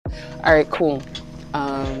All right, cool.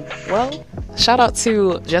 Well, shout out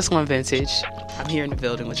to Just One Vintage. I'm here in the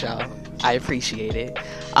building with y'all. I appreciate it.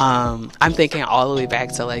 I'm thinking all the way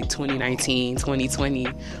back to like 2019, 2020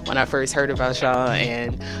 when I first heard about y'all,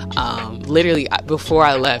 and literally before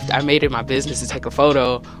I left, I made it my business to take a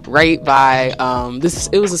photo right by this.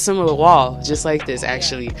 It was a similar wall, just like this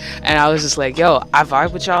actually, and I was just like, yo, I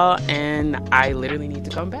vibe with y'all, and I literally need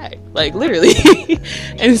to come back, like literally.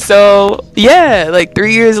 And so yeah, like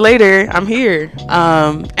 3 years later, I'm here,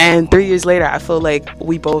 and 3 years later, I feel like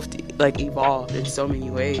we both like evolved in so many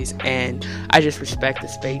ways, and I just respect the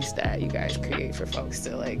space that you guys create for folks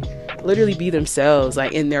to like literally be themselves,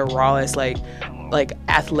 like in their rawest like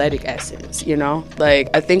athletic essence, you know. Like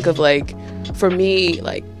I think of like, for me,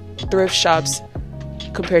 like thrift shops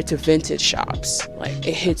compared to vintage shops, like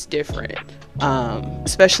it hits different,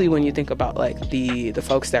 especially when you think about like the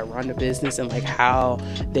folks that run the business and like how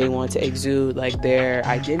they want to exude like their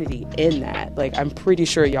identity in that. Like I'm pretty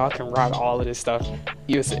sure y'all can rock all of this stuff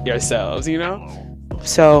yourselves, you know.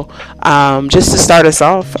 So just to start us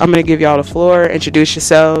off, I'm gonna give y'all the floor. Introduce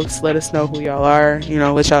yourselves, let us know who y'all are, you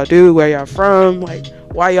know, what y'all do, where y'all from, like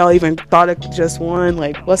why y'all even thought of Just One,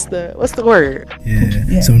 like what's the word?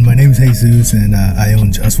 Yeah. So my name is Jesus, and I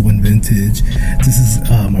own Just One Vintage. This is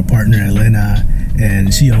my partner Elena,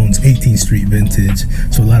 and she owns 18th Street Vintage.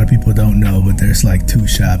 So a lot of people don't know, but there's like 2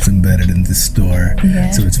 shops embedded in this store. Yeah.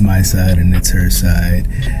 So it's my side and it's her side,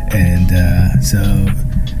 and so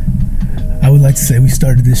I would like to say we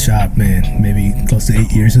started this shop, man, maybe close to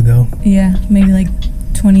 8 years ago. Yeah, maybe like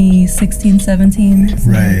 2016, 17,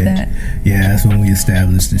 something right. Like that. Yeah, that's when we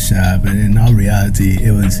established the shop. And in all reality,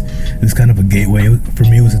 it was kind of a gateway. For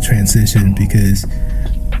me, it was a transition because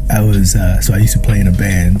I was, so I used to play in a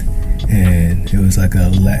band, and it was like a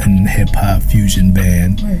Latin hip-hop fusion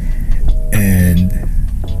band. Right. And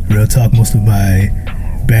real talk, most of my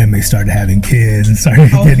bandmates started having kids and started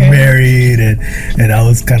getting married, and I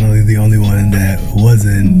was kind of the only one that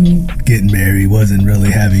wasn't getting married, wasn't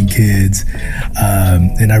really having kids,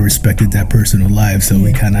 and I respected that personal life, so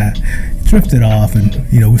we kind of drifted off, and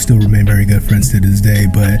you know, we still remain very good friends to this day,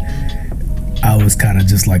 but I was kind of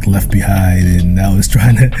just like left behind, and I was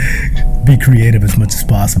trying to be creative as much as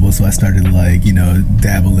possible, so I started like, you know,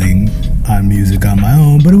 dabbling on music on my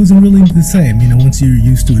own, but it wasn't really the same. You know, once you're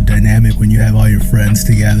used to a dynamic, when you have all your friends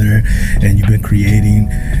together and you've been creating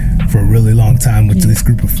for a really long time with this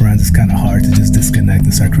group of friends, it's kind of hard to just disconnect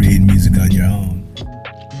and start creating music on your own.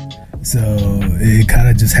 So it kind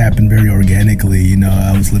of just happened very organically. You know,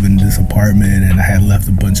 I was living in this apartment, and I had left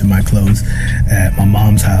a bunch of my clothes at my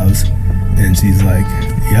mom's house, and she's like,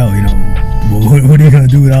 yo, you know, what are you gonna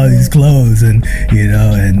do with all these clothes? And you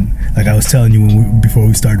know, and like I was telling you before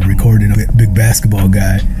we started recording, I'm a big basketball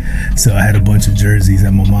guy, so I had a bunch of jerseys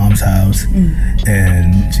at my mom's house,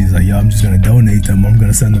 and she's like, yo, I'm just gonna donate them, I'm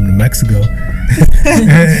gonna send them to Mexico.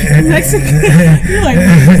 Mexico? You're like,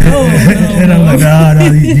 no. And I'm like, no,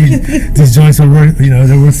 these joints are worth, you know,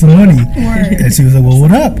 they're worth some money. Word. And she was like, well,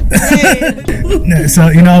 what up? So,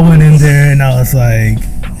 you know, I went in there and I was like,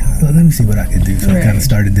 let me see what I can do. So I kind of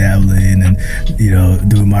started dabbling and, you know,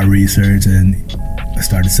 doing my research, and I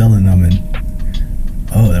started selling them, and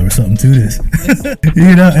there was something to this.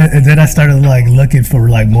 You know, and then I started like looking for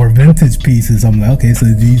like more vintage pieces. I'm like, okay, so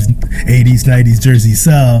these 80s, 90s jerseys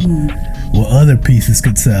sell, well, other pieces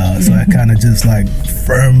could sell. So I kind of just like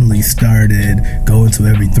firmly started going to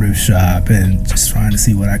every thrift shop and just trying to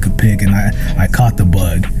see what I could pick, and I caught the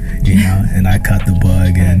bug. You know, and I caught the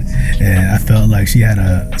bug, and I felt like she had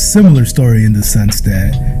a similar story in the sense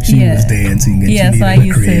that she was dancing and she needed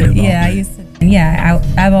a creative outlet.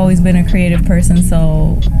 I've always been a creative person,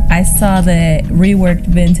 so I saw that reworked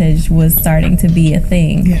vintage was starting to be a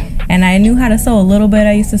thing. Yeah. And I knew how to sew a little bit.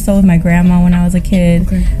 I used to sew with my grandma when I was a kid.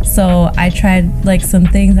 Okay. So I tried like some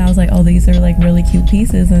things. I was like, oh, these are like really cute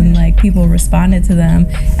pieces, and like people responded to them.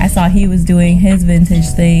 I saw he was doing his vintage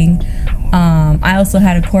thing. I also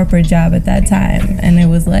had a corporate job at that time, and it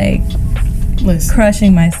was like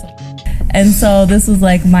crushing my soul. And so this was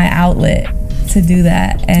like my outlet to do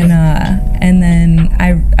that, and then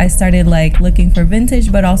I started like looking for vintage,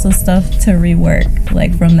 but also stuff to rework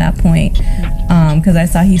like from that point, because I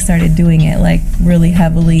saw he started doing it like really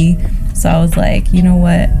heavily. So I was like, you know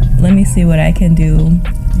what, let me see what I can do.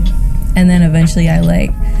 And then eventually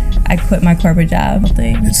I quit my corporate job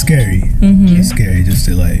thing. It's scary. It's scary just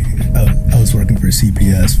to like, I was working for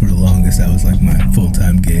CPS for the longest. That was like my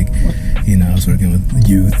full-time gig. You know, I was working with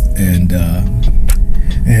youth and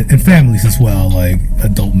families as well, like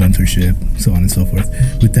adult mentorship, so on and so forth.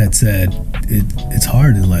 With that said, it's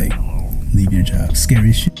hard to like leave your job.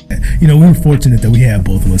 Scary shit. you know, we were fortunate that we had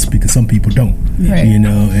both of us, because some people don't, Right. you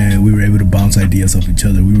know, and we were able to bounce ideas off each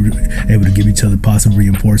other. We were able to give each other positive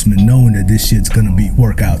reinforcement, knowing that this shit's gonna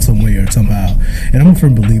work out some way or somehow. And I'm a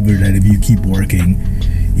firm believer that if you keep working,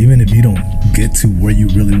 even if you don't get to where you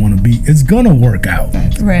really want to be, it's gonna work out.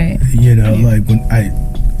 Right. You know, like when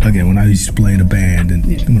I used to play in a band, and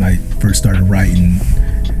when I first started writing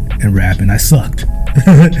and rapping, I sucked.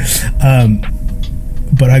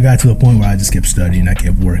 But I got to a point where I just kept studying, I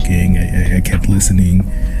kept working, I kept listening,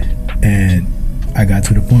 and I got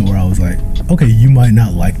to the point where I was like, okay, you might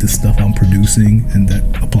not like the stuff I'm producing, and that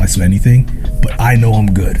applies to anything, but I know I'm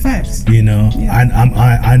good. Facts. You know,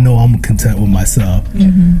 I know I'm content with myself.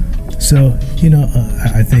 So, you know,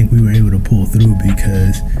 I think we were able to pull through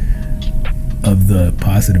because of the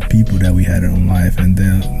positive people that we had in life, and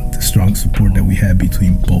then the strong support that we had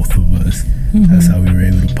between both of us. That's how we were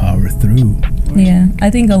able to power through. Yeah, I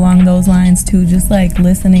think along those lines too, just like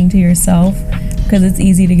listening to yourself, because it's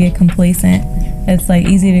easy to get complacent. It's like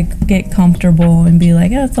easy to get comfortable and be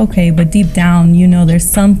like, yeah, it's okay. But deep down, you know, there's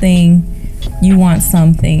something, you want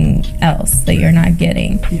something else that you're not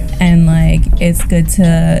getting. And like, it's good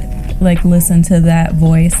to like listen to that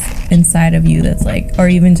voice inside of you that's like, or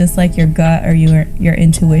even just like your gut or your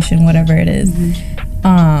intuition, whatever it is.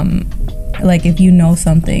 Like if you know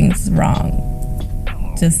something's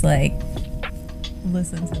wrong, just like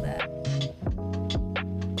listen to that.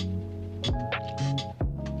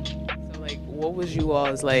 So like, what was you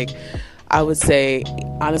all's like? I would say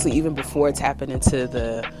honestly, even before tapping into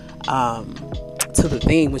the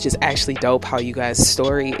theme, which is actually dope, how you guys'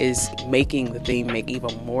 story is making the theme make even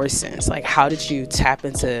more sense. Like, how did you tap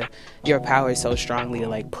into your power so strongly to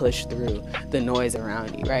like push through the noise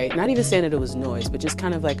around you, right? Not even saying that it was noise, but just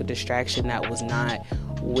kind of like a distraction that was not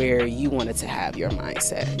where you wanted to have your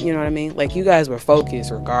mindset. You know what I mean? Like, you guys were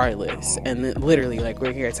focused regardless, and then literally like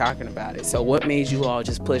we're here talking about it. So what made you all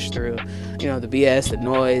just push through, you know, the BS, the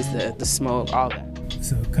noise, the smoke, all that?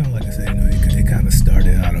 So kind of like I said, you know, it kind of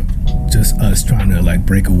started out of just us trying to like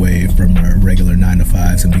break away from our regular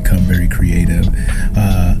 9-to-5s and become very creative.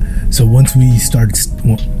 So once we started,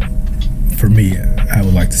 for me, I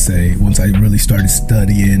would like to say, once I really started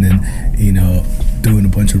studying and, you know, doing a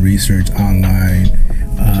bunch of research online,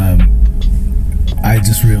 I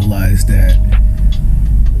just realized that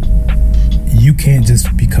you can't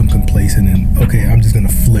just become complacent and, okay, I'm just gonna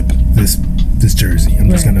flip this jersey. I'm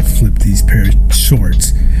just gonna flip these pair of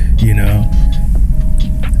shorts, you know.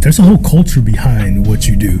 There's a whole culture behind what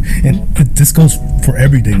you do, and this goes for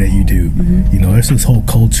everything that you do. You know, there's this whole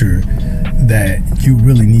culture that you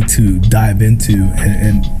really need to dive into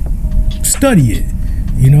and study it,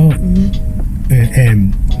 you know.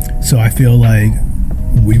 And so I feel like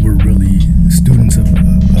we were really students of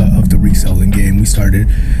the reselling game. We started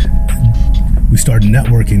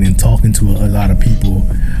networking and talking to a lot of people.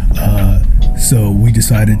 So we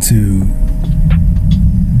decided to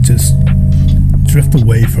just drift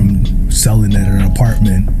away from selling at an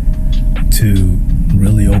apartment to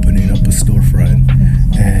really opening up a storefront.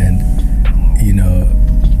 And, you know,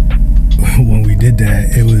 when we did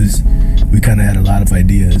that, we kind of had a lot of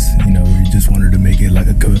ideas. You know, we just wanted to make it like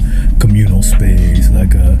a communal space,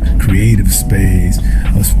 like a creative space,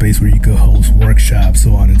 a space where you could host workshops,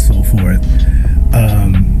 so on and so forth.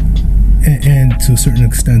 And to a certain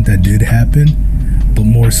extent that did happen, but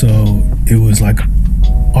more so it was like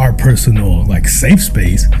our personal like safe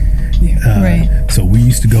space. So we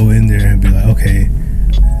used to go in there and be like, okay,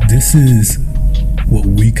 this is what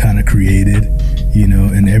we kind of created, you know,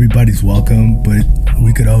 and everybody's welcome, but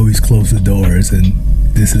we could always close the doors, and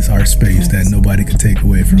this is our space that nobody could take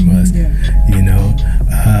away from us, you know.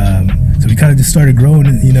 So we kind of just started growing,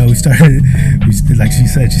 you know. Like she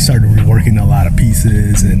said, she started reworking a lot of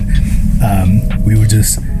pieces, and we were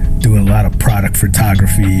just doing a lot of product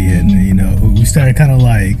photography, and, you know, we started kind of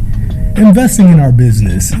like investing in our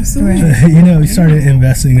business. You know, we started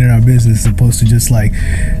investing in our business as opposed to just like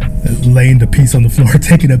laying the piece on the floor,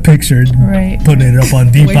 taking a picture, putting it up on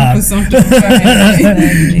Depop.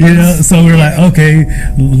 You know, so we're like, okay,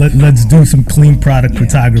 let's do some clean product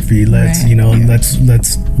photography. Let's, you know, let's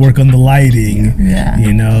work on the lighting.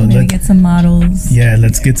 You know, let's get some models.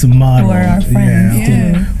 Let's get some models. Who are our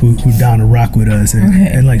friends. Who down to rock with us,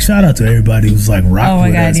 and like shout out to everybody who's like rock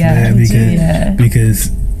with us, man,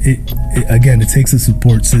 because it takes a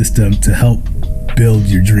support system to help build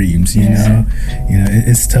your dreams, you know.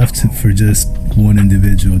 It's tough for just one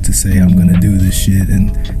individual to say, I'm gonna do this shit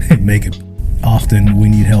and make it. Often we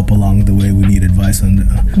need help along the way, we need advice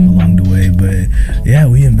along the way, but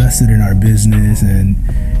we invested in our business, and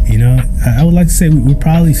You know, I would like to say we're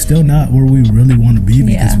probably still not where we really want to be,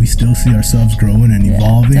 because we still see ourselves growing and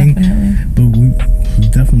evolving. Definitely. But we've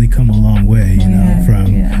definitely come a long way, you know,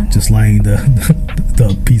 from just laying the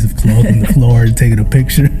piece of cloth on the floor and taking a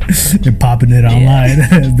picture and popping it online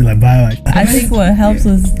and be like, bye. I think what helps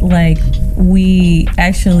is like we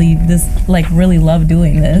actually really love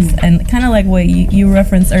doing this, and kind of like what you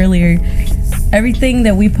referenced earlier. Everything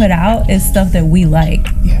that we put out is stuff that we like.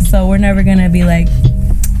 So we're never gonna be like,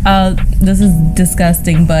 this is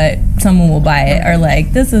disgusting, but someone will buy it, or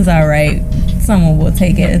like, this is all right, someone will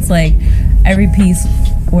take it. It's like every piece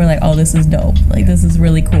we're like, oh, this is dope, like this is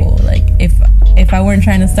really cool. Like if I weren't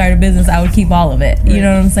trying to start a business, I would keep all of it, you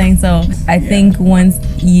know what I'm saying? So I think once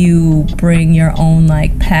you bring your own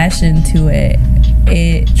like passion to it,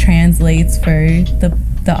 it translates for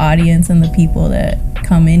the audience and the people that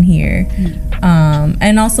come in here.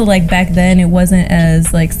 And also like back then it wasn't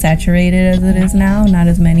as like saturated as it is now, not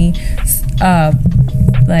as many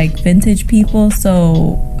like vintage people,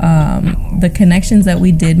 so the connections that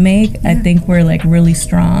we did make, I think were like really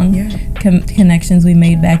strong. Connections we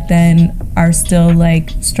made back then are still like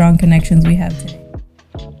strong connections we have today.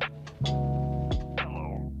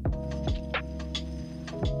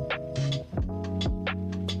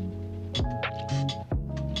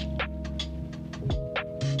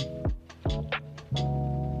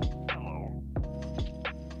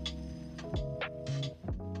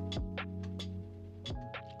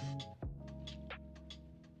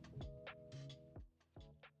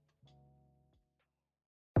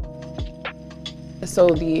 So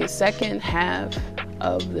the second half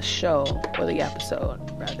of the show, or the episode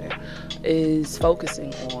rather, is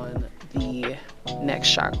focusing on the next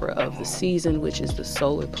chakra of the season, which is the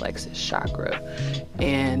solar plexus chakra.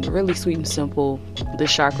 And really sweet and simple,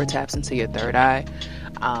 this chakra taps into your third eye.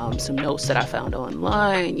 Some notes that I found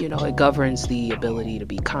online, you know, it governs the ability to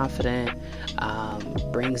be confident,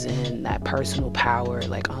 brings in that personal power,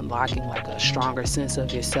 like unlocking like a stronger sense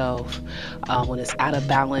of yourself. When it's out of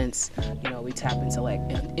balance, you know, we tap into like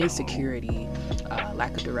insecurity,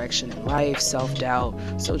 lack of direction in life,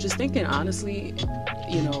 self-doubt. So just thinking honestly,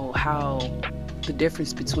 you know, how the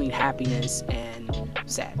difference between happiness and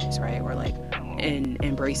sadness, right? Or like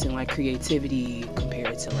embracing like creativity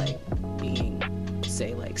compared to like being,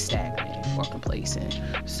 say, like stagnant or complacent.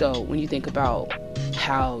 So when you think about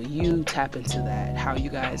how you tap into that, how you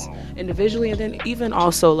guys individually and then even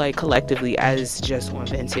also like collectively as Just One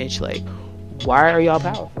Vintage, like why are y'all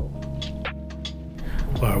powerful?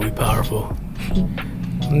 Why are we powerful?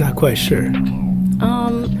 I'm not quite sure.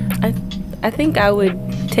 I think I would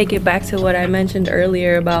take it back to what I mentioned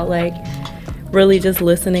earlier about like really just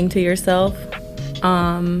listening to yourself,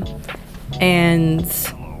 and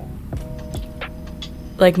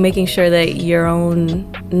like making sure that your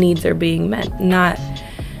own needs are being met, not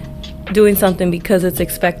doing something because it's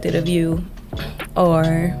expected of you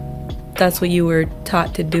or that's what you were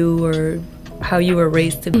taught to do or how you were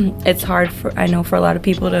raised to do. It's hard I know for a lot of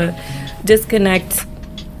people to disconnect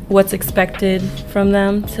what's expected from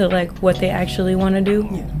them to like what they actually want to do.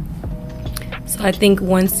 So I think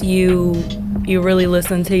once you really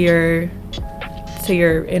listen to your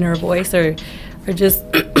inner voice or just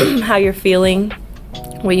how you're feeling,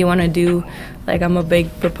 what you want to do, like I'm a big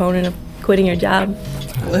proponent of quitting your job.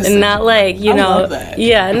 Listen, and not like, you know,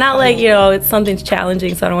 not like, you know, it's something's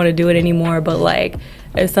challenging so I don't want to do it anymore, but like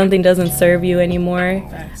if something doesn't serve you anymore,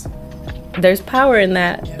 there's power in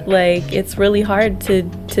that. Like it's really hard to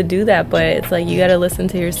do that, but it's like you got to listen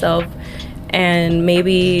to yourself, and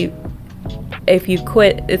maybe if you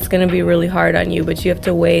quit it's going to be really hard on you, but you have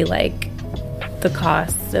to weigh like the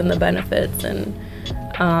costs and the benefits, and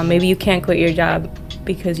maybe you can't quit your job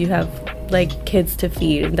because you have like kids to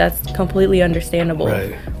feed. That's completely understandable,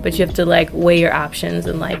 right? But you have to like weigh your options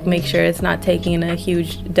and like make sure it's not taking a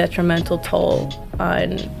huge detrimental toll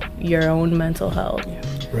on your own mental health.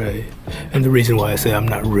 Right. And the reason why I say I'm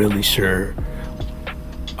not really sure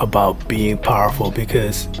about being powerful,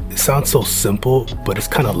 because it sounds so simple, but it's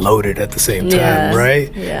kind of loaded at the same time,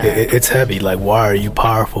 right? Yeah. It's heavy. Like, why are you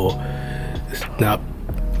powerful? It's not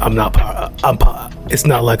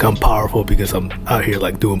like I'm powerful because I'm out here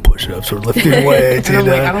like doing push-ups or lifting weights. And I'm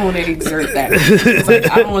like, I don't want to exert that. It's like,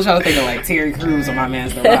 I don't want y'all to think of like Terry Crews on My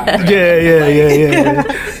Man's The Rock. Yeah.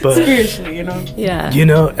 But spiritually, you know? Yeah. You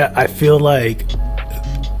know, I feel like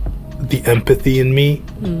the empathy in me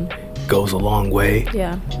goes a long way.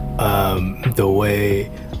 Yeah. The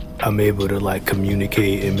way I'm able to like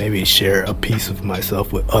communicate and maybe share a piece of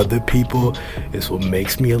myself with other people is what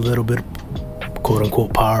makes me a little bit quote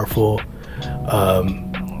unquote powerful.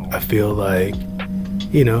 I feel like,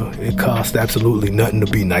 you know, it costs absolutely nothing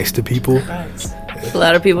to be nice to people. A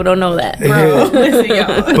lot of people don't know that. Bro, listen,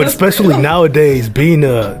 y'all. But especially nowadays, being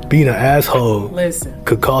an asshole Listen.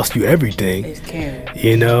 could cost you everything. It can.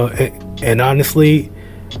 You know, and honestly,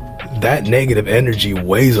 that negative energy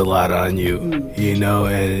weighs a lot on you. You know,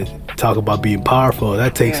 and talk about being powerful,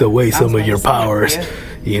 that takes away some of your powers.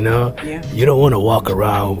 You know, you don't want to walk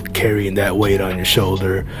around carrying that weight on your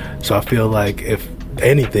shoulder. So I feel like if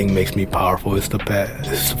anything makes me powerful, it's the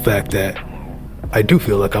fact that I do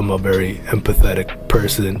feel like I'm a very empathetic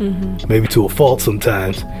person, maybe to a fault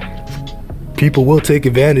sometimes. People will take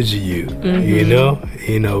advantage of you, you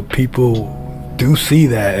know, people do see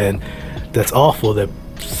that, and that's awful that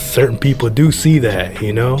certain people do see that,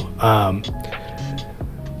 you know.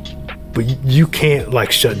 But you can't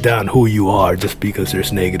like shut down who you are just because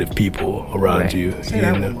there's negative people around you. You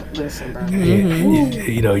know? Listen, bro.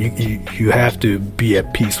 You know, you have to be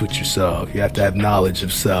at peace with yourself. You have to have knowledge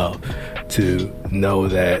of self to know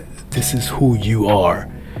that this is who you are.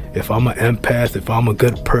 If I'm an empath, if I'm a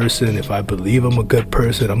good person, if I believe I'm a good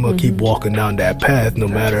person, I'm gonna keep walking down that path no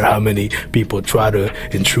matter how many people try to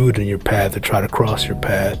intrude in your path or try to cross your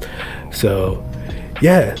path. So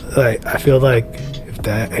yeah, like I feel like if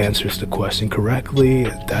that answers the question correctly,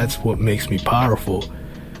 that's what makes me powerful.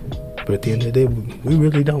 But at the end of the day, we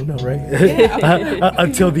really don't know, right?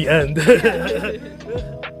 Until the end.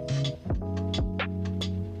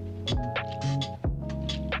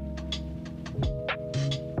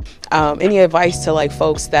 Any advice to like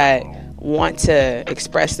folks that want to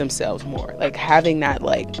express themselves more, like having that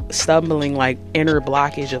like stumbling like inner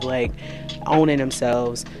blockage of like owning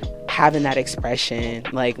themselves, having that expression,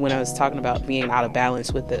 like when I was talking about being out of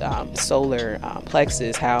balance with the solar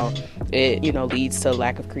plexus, how it, you know, leads to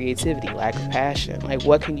lack of creativity, lack of passion. Like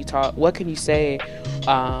what can you say,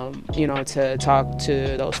 you know, to talk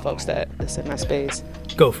to those folks that's in that space?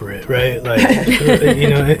 Go for it, right? Like, you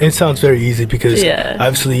know, it sounds very easy because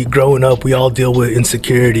obviously growing up, we all deal with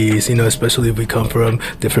insecurities, you know, especially if we come from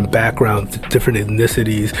different backgrounds, different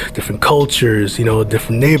ethnicities, different cultures, you know,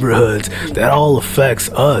 different neighborhoods. That all affects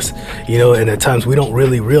us, you know, and at times we don't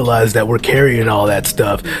really realize that we're carrying all that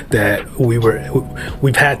stuff that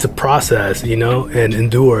we've had to process, you know, and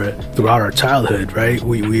endure throughout our childhood, right?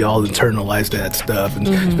 We all internalize that stuff, and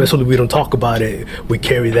especially if we don't talk about it, we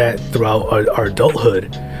carry that throughout our adulthood.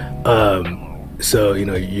 So, you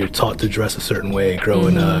know, you're taught to dress a certain way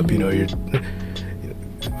growing up, you know,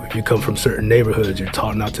 if you come from certain neighborhoods, you're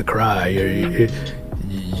taught not to cry.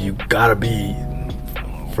 You gotta be,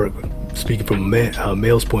 for speaking from a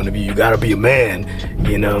male's point of view, you gotta be a man,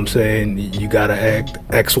 you know what I'm saying? You gotta act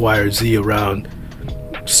X, Y, or Z around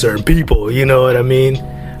certain people, you know what I mean?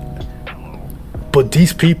 But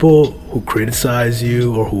these people who criticize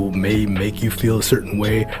you or who may make you feel a certain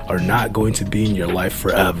way are not going to be in your life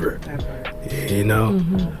forever, you know?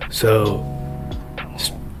 So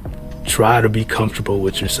try to be comfortable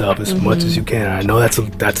with yourself as much as you can. I know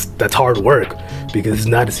that's hard work because it's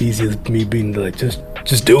not as easy as me being like,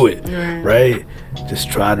 just do it, right?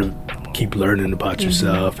 Just try to keep learning about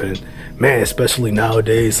yourself. And man, especially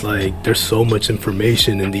nowadays, like there's so much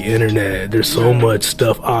information in the internet, there's so much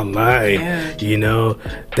stuff online, you know,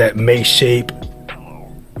 that may shape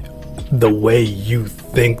the way you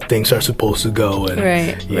think things are supposed to go,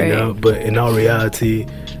 and you know, but in all reality,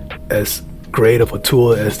 as great of a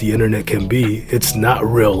tool as the internet can be, it's not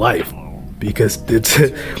real life because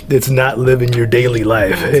it's not living your daily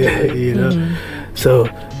life, you know. So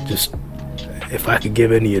just, if I could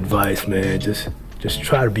give any advice, man, just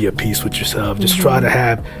try to be at peace with yourself. Just try to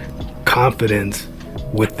have confidence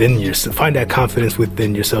within yourself. Find that confidence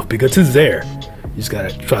within yourself because it's there. You just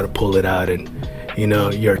gotta try to pull it out, and you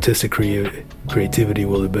know, your artistic creativity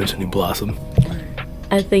will eventually blossom.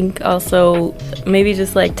 I think also maybe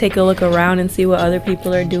just like take a look around and see what other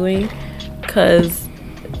people are doing, because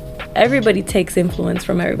everybody takes influence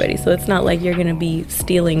from everybody. So it's not like you're gonna be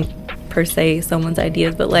stealing per se someone's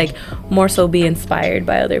ideas, but like more so be inspired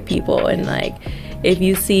by other people. And like if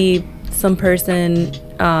you see some person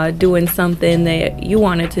doing something that you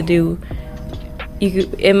wanted to do,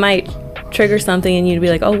 it might trigger something in you to be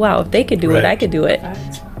like, oh wow, if they could do it, I could do it.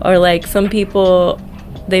 Or like some people,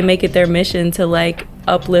 they make it their mission to like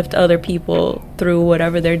uplift other people through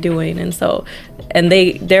whatever they're doing, and so, and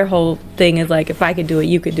their whole thing is like, if I could do it,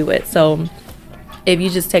 you could do it. So if you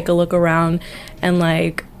just take a look around and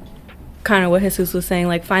like kind of what Jesus was saying,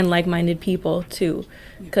 like find like-minded people too,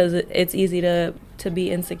 because it's easy to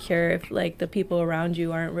be insecure if like the people around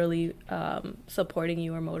you aren't really supporting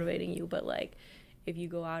you or motivating you. But like if you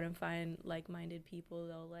go out and find like-minded people,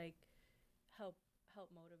 they'll like help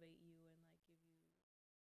motivate